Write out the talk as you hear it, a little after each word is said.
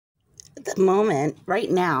at the moment, right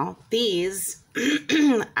now, these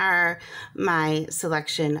are my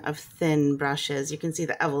selection of thin brushes. You can see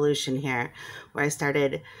the evolution here, where I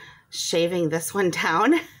started shaving this one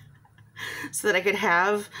down so that I could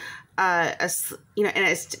have that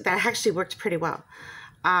actually worked pretty well.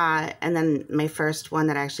 And then my first one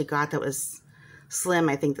that I actually got that was slim,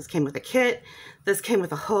 I think this came with a kit. This came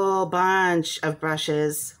with a whole bunch of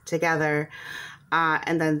brushes together.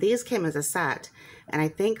 And then these came as a set. And I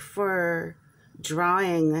think for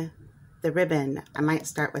drawing the ribbon, I might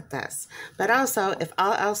start with this. But also, if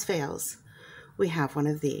all else fails, we have one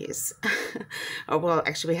of these. Oh, well,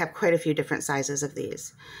 actually, we have quite a few different sizes of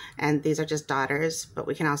these. And these are just daughters, but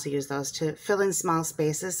we can also use those to fill in small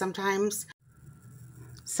spaces sometimes.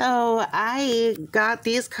 So I got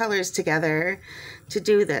these colors together to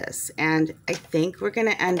do this, and I think we're going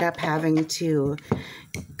to end up having to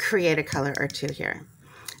create a color or two here.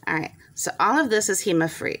 All right, so all of this is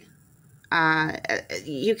HEMA-free.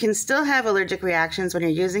 You can still have allergic reactions when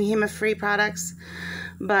you're using HEMA-free products,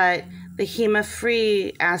 but the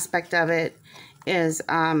HEMA-free aspect of it is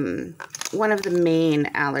one of the main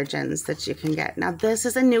allergens that you can get. Now, this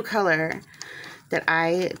is a new color that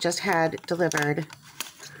I just had delivered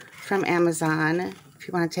from Amazon. If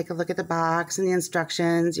you want to take a look at the box and the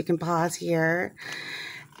instructions, you can pause here.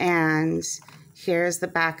 And here's the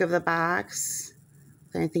back of the box.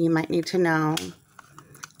 Anything you might need to know.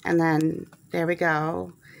 And then there we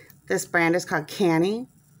go. This brand is called Canny,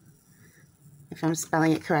 if I'm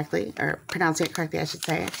spelling it correctly, or pronouncing it correctly, I should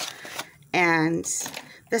say. And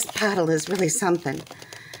this bottle is really something.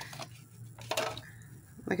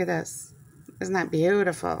 Look at this. Isn't that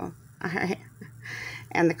beautiful? All right.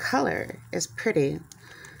 And the color is pretty.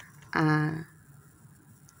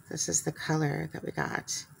 This is the color that we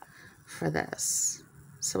got for this.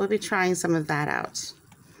 So we'll be trying some of that out.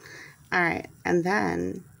 All right, and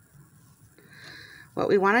then what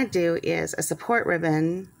we want to do is a support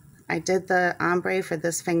ribbon. I did the ombre for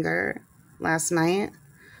this finger last night.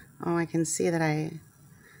 Oh, I can see that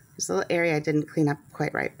there's a little area I didn't clean up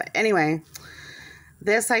quite right. But anyway,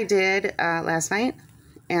 this I did last night.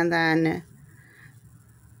 And then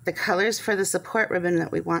the colors for the support ribbon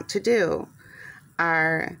that we want to do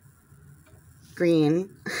are green,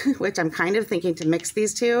 which I'm kind of thinking to mix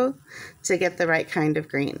these two to get the right kind of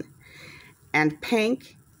green, and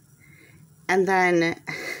pink. And then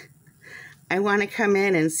I want to come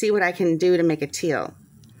in and see what I can do to make a teal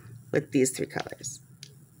with these three colors,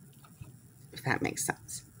 if that makes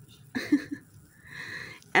sense.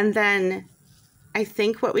 And then I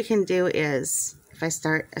think what we can do is, if I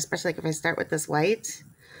start, especially like if I start with this white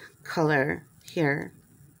color here,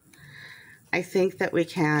 I think that we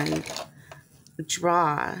can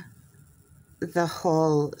draw the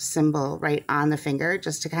whole symbol right on the finger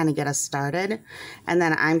just to kind of get us started. And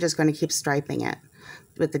then I'm just going to keep striping it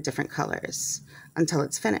with the different colors until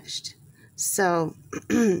it's finished. So,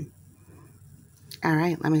 all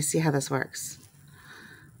right, let me see how this works.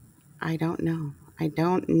 I don't know. I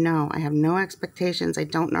don't know. I have no expectations. I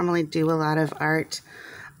don't normally do a lot of art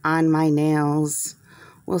on my nails.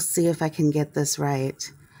 We'll see if I can get this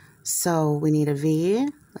right. So we need a V.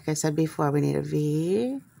 Like I said before, we need a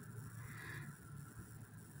V.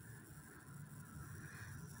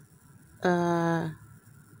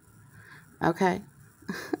 Okay.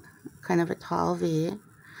 Kind of a tall V.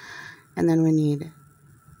 And then we need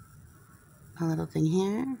a little thing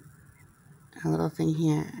here, a little thing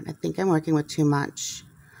here. And I think I'm working with too much.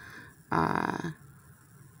 Yeah,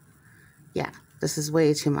 this is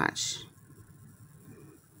way too much.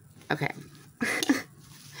 Okay.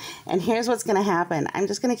 And here's what's going to happen. I'm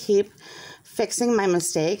just going to keep fixing my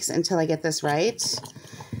mistakes until I get this right.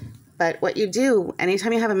 But what you do,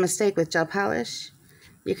 anytime you have a mistake with gel polish,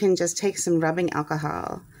 you can just take some rubbing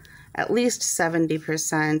alcohol, at least 70%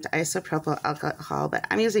 isopropyl alcohol, but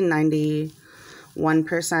I'm using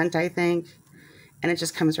 91%, I think, and it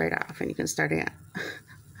just comes right off and you can start again.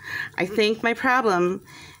 I think my problem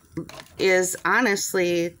is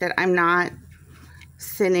honestly that I'm not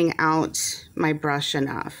thinning out my brush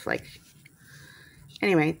enough.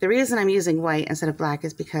 Anyway, the reason I'm using white instead of black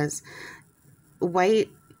is because white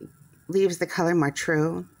leaves the color more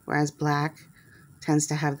true, whereas black tends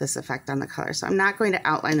to have this effect on the color. So I'm not going to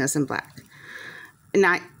outline this in black.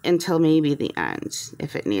 Not until maybe the end,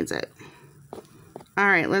 if it needs it. All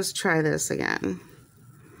right, let's try this again.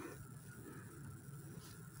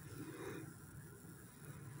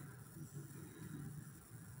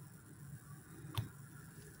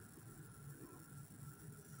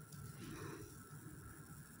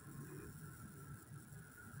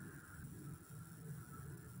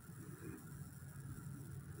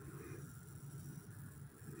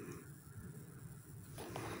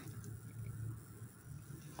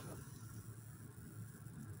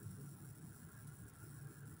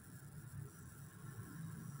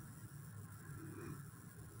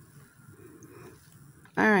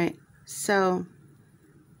 All right, so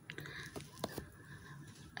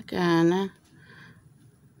again,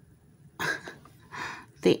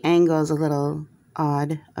 the angle is a little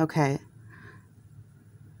odd. Okay,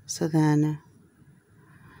 so then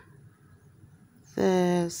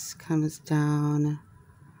this comes down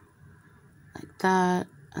like that,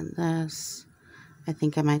 and this, I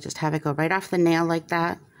think I might just have it go right off the nail like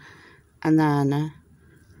that, and then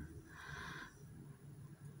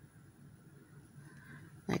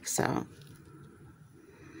like so.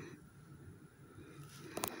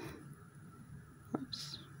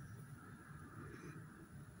 Oops.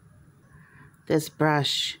 This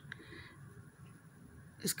brush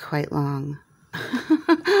is quite long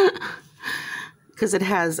because it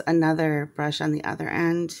has another brush on the other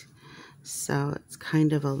end, so it's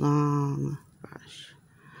kind of a long brush.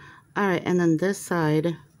 All right, and then this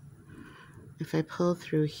side, if I pull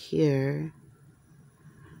through here,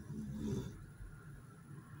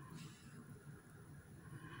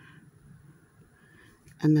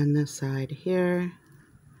 and then this side here,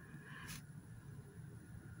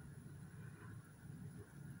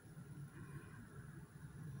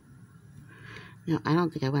 no, I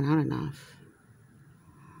don't think I went out enough.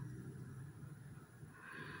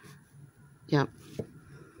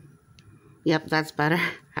 Yep, that's better.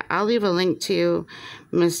 I'll leave a link to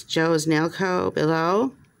Miss Jo's Nail Co.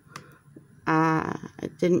 below. I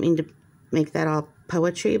didn't mean to make that all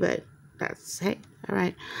poetry, but that's, hey, all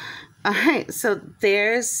right. All right, so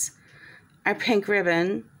there's our pink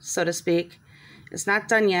ribbon, so to speak. It's not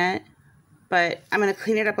done yet, but I'm going to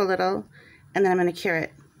clean it up a little, and then I'm going to cure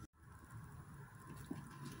it.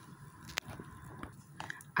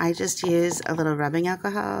 I just use a little rubbing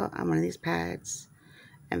alcohol on one of these pads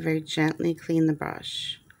and very gently clean the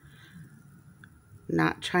brush.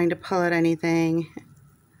 Not trying to pull at anything.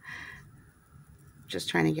 Just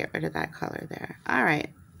trying to get rid of that color there. All right.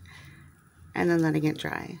 And then letting it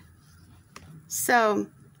dry. So,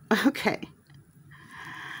 okay.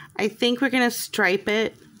 I think we're going to stripe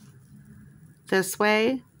it this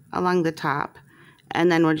way along the top. And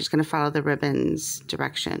then we're just going to follow the ribbon's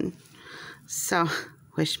direction. So,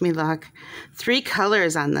 wish me luck. 3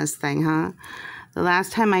 colors on this thing, huh? The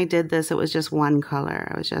last time I did this, it was just one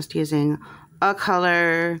color. I was just using a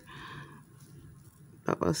color.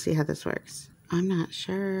 But we'll see how this works. I'm not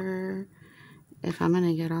sure if I'm going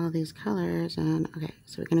to get all these colors. And okay,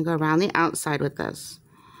 so we're going to go around the outside with this.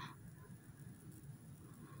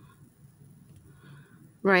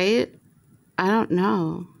 Right? I don't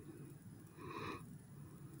know.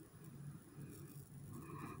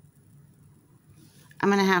 I'm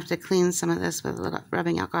going to have to clean some of this with a little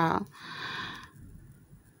rubbing alcohol.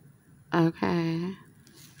 Okay.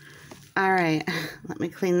 All right, let me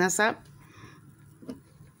clean this up.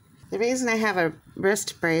 The reason I have a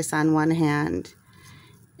wrist brace on one hand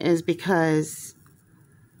is because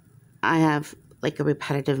I have like a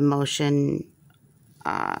repetitive motion,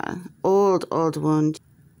 old wound.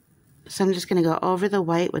 So I'm just going to go over the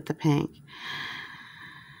white with the pink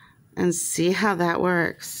and see how that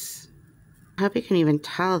works. I hope you can even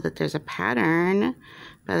tell that there's a pattern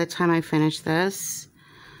by the time I finish this.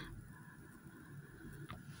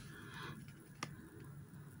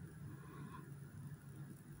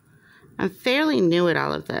 I'm fairly new at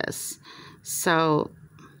all of this, so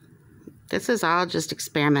this is all just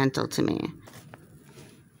experimental to me.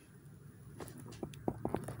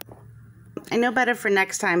 I know better for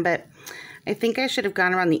next time, but I think I should have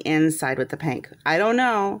gone around the inside with the pink. I don't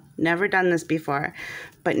know, never done this before,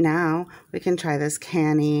 but now we can try this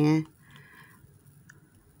canny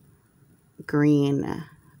green.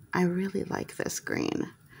 I really like this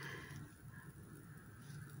green.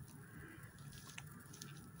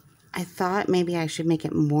 I thought maybe I should make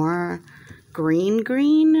it more green,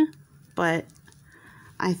 but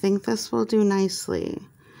I think this will do nicely.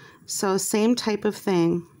 So same type of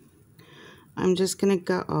thing. I'm just gonna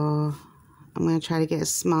go, I'm gonna try to get a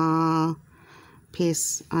small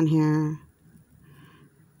piece on here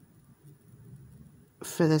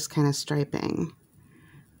for this kind of striping.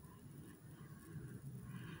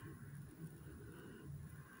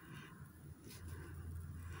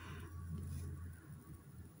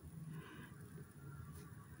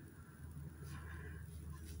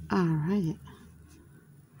 All right.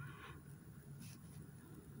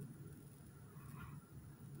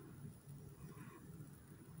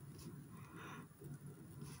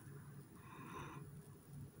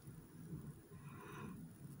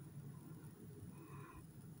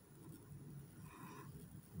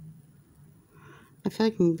 I feel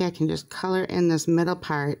like maybe I can just color in this middle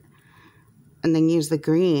part and then use the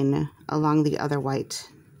green along the other white.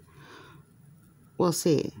 We'll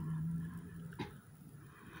see.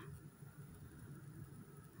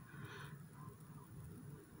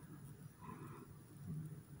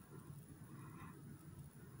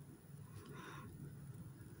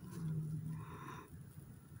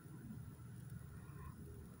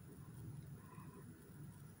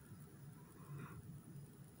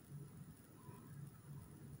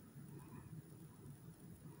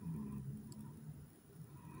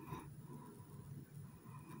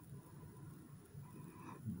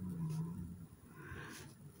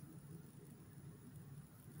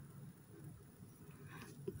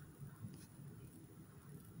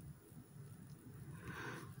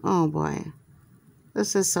 Oh boy,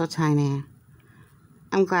 this is so tiny.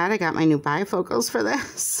 I'm glad I got my new bifocals for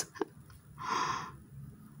this.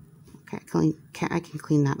 Okay, I can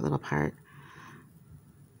clean that little part.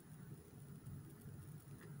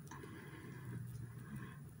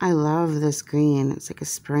 I love this green. It's like a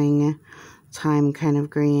springtime kind of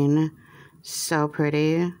green. So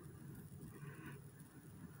pretty.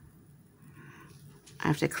 I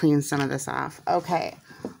have to clean some of this off. Okay,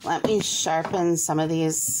 let me sharpen some of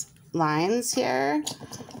these lines here.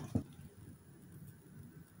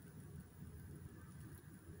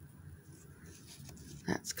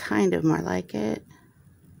 That's kind of more like it.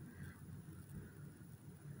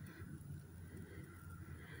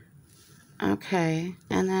 Okay,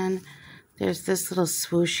 and then there's this little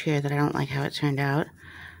swoosh here that I don't like how it turned out.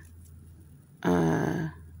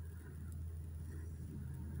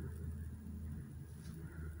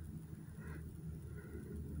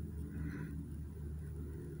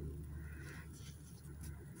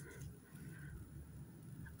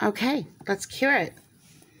 Okay, let's cure it.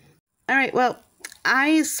 All right, well,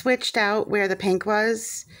 I switched out where the pink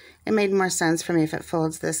was. It made more sense for me if it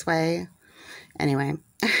folds this way. Anyway,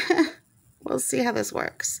 we'll see how this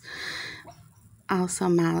works. Also,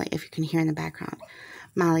 Molly, if you can hear in the background,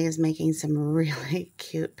 Molly is making some really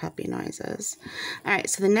cute puppy noises. All right,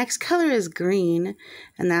 so the next color is green,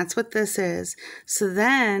 and that's what this is. So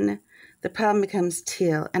then the problem becomes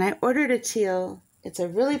teal, and I ordered a teal. It's a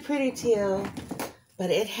really pretty teal, but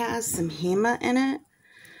it has some HEMA in it.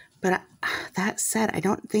 But that said, I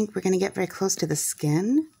don't think we're going to get very close to the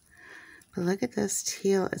skin. But look at this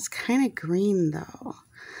teal. It's kind of green, though.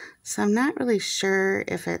 So I'm not really sure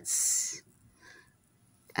if it's,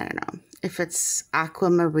 I don't know, if it's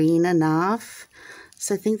aquamarine enough.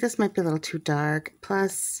 So I think this might be a little too dark.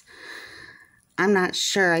 Plus, I'm not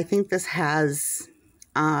sure. I think this has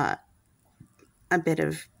a bit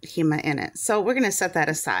of HEMA in it. So we're going to set that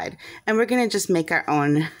aside. And we're going to just make our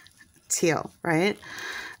own teal, right?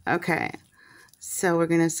 Okay, so we're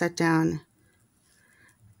going to set down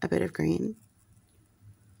a bit of green.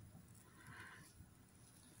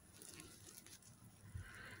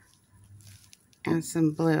 And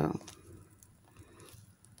some blue.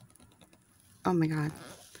 Oh my God.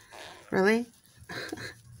 Really?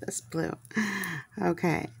 This blue.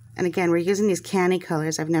 Okay. And again, we're using these candy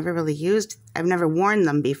colors. I've never worn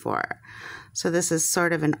them before. So this is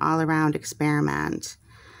sort of an all-around experiment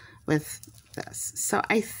with this. So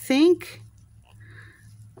I think,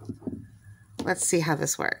 let's see how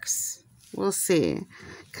this works. We'll see.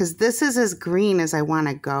 Because this is as green as I want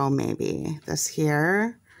to go, maybe. This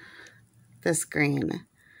here. This green.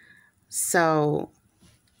 So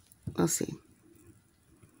we'll see.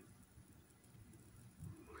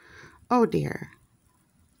 Oh dear.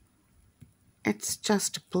 It's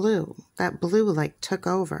just blue. That blue like took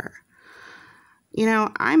over. You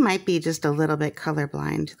know, I might be just a little bit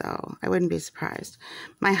colorblind though. I wouldn't be surprised.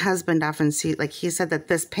 My husband often he said that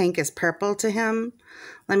this pink is purple to him.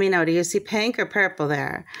 Let me know, do you see pink or purple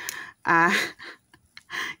there?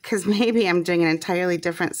 Because maybe I'm doing an entirely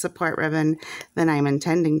different support ribbon than I'm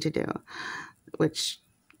intending to do, which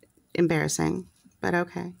embarrassing, but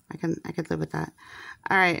okay, I could live with that.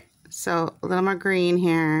 All right, so a little more green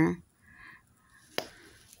here,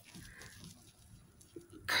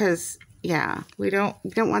 because yeah, we don't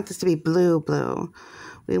want this to be blue.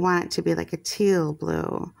 We want it to be like a teal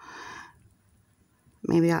blue.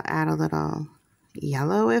 Maybe I'll add a little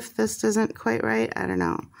yellow if this isn't quite right. I don't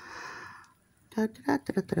know. I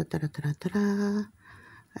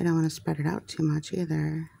don't want to spread it out too much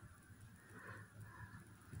either.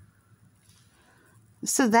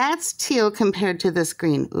 So that's teal compared to this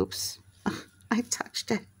green. Oops, I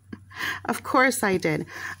touched it. Of course I did.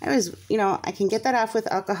 I can get that off with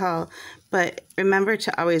alcohol, but remember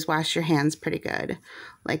to always wash your hands pretty good.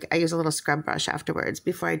 Like I use a little scrub brush afterwards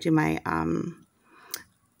before I do my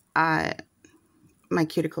my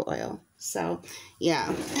cuticle oil. So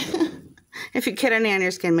yeah. If you get any on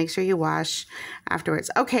your skin, make sure you wash afterwards.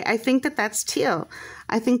 Okay, I think that's teal.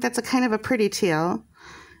 I think that's a kind of a pretty teal.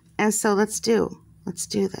 And so let's do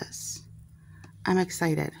this. I'm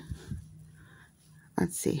excited.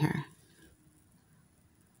 Let's see here.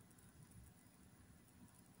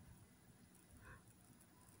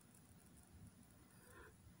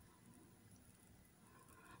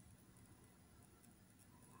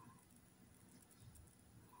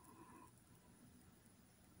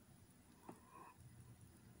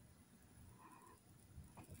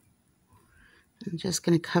 I'm just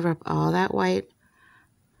going to cover up all that white.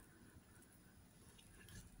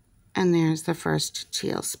 And there's the first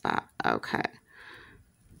teal spot. Okay.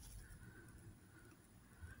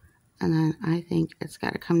 And then I think it's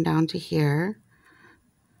got to come down to here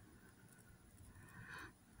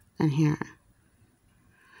and here.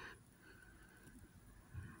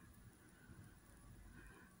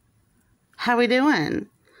 How we doing?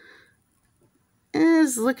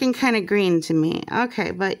 It's looking kind of green to me. Okay,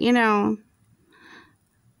 but you know,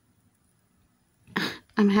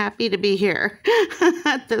 I'm happy to be here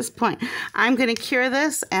at this point. I'm going to cure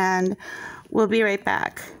this and we'll be right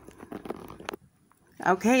back.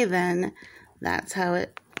 Okay, then that's how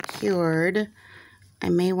it cured. I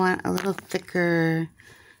may want a little thicker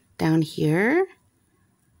down here.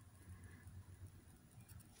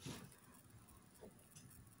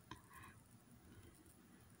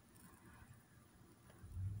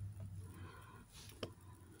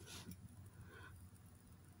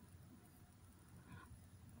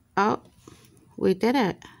 Oh, we did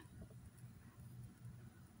it.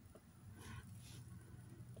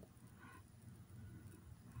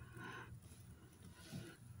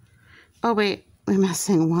 Oh, wait, we're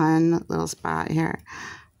missing one little spot here.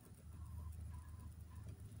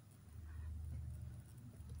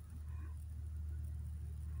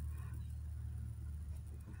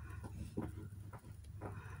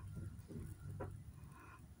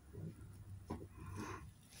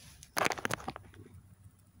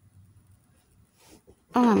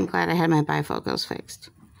 Oh, I'm glad I had my bifocals fixed.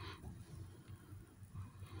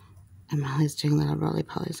 And Molly's doing little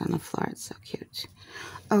roly-polies on the floor. It's so cute.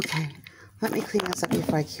 Okay, let me clean this up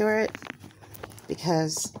before I cure it,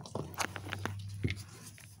 because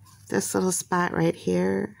this little spot right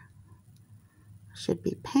here should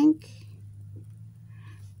be pink.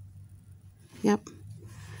 Yep.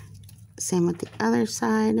 Same with the other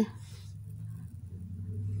side.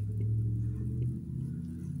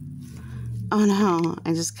 Oh no,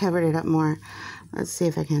 I just covered it up more. Let's see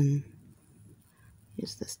if I can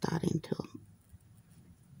use this dotting tool.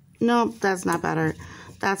 Nope, that's not better.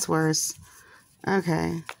 That's worse.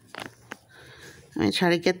 Okay. Let me try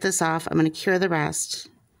to get this off. I'm going to cure the rest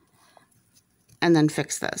and then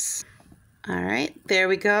fix this. All right, there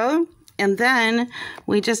we go. And then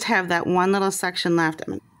we just have that one little section left.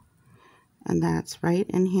 And that's right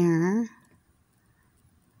in here.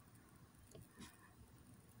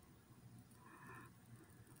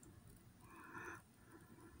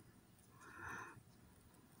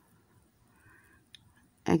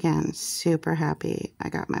 Again, super happy I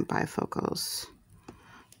got my bifocals.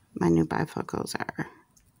 My new bifocals are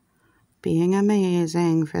being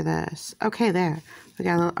amazing for this. Okay, there. We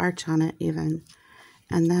got a little arch on it even.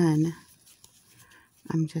 And then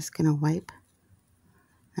I'm just going to wipe.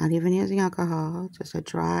 Not even using alcohol. Just a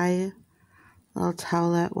dry little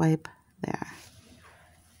towelette wipe there.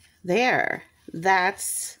 There.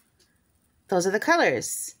 Those are the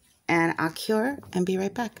colors. And I'll cure and be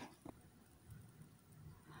right back.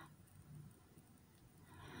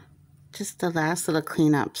 Just the last little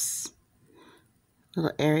cleanups.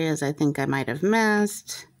 Little areas I think I might have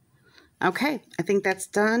missed. Okay, I think that's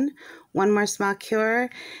done. One more small cure,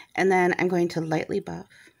 and then I'm going to lightly buff.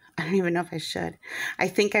 I don't even know if I should. I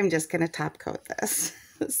think I'm just going to top coat this.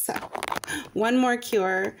 So, one more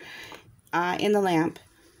cure in the lamp.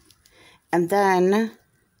 And then,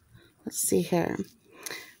 let's see here.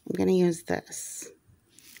 I'm going to use this.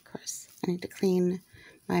 Of course, I need to clean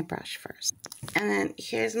my brush first. And then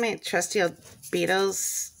here's my trusty old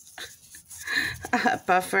Beatles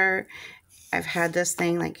buffer. I've had this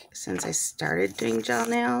thing like since I started doing gel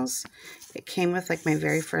nails. It came with like my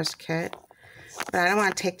very first kit. But I don't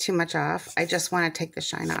want to take too much off. I just want to take the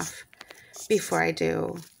shine off before I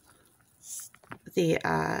do the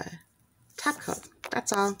top coat.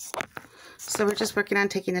 That's all. So we're just working on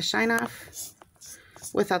taking the shine off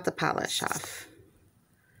without the polish off.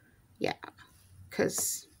 Yeah,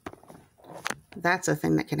 because that's a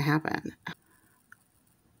thing that can happen.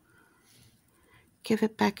 Give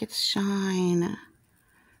it back its shine.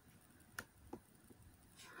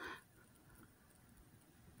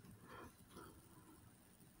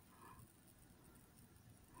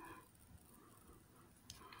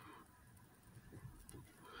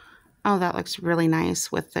 Oh, that looks really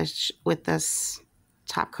nice with this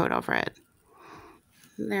top coat over it.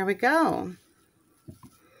 There we go.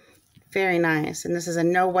 Very nice. And this is a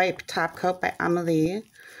no wipe top coat by Amelie.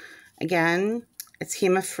 Again, it's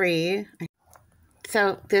HEMA-free.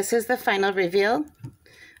 So this is the final reveal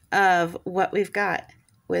of what we've got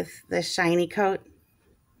with the shiny coat.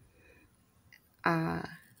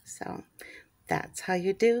 So that's how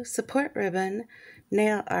you do support ribbon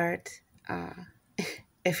nail art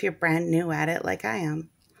if you're brand new at it like I am.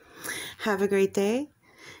 Have a great day,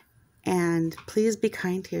 and please be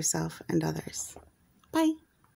kind to yourself and others. Bye.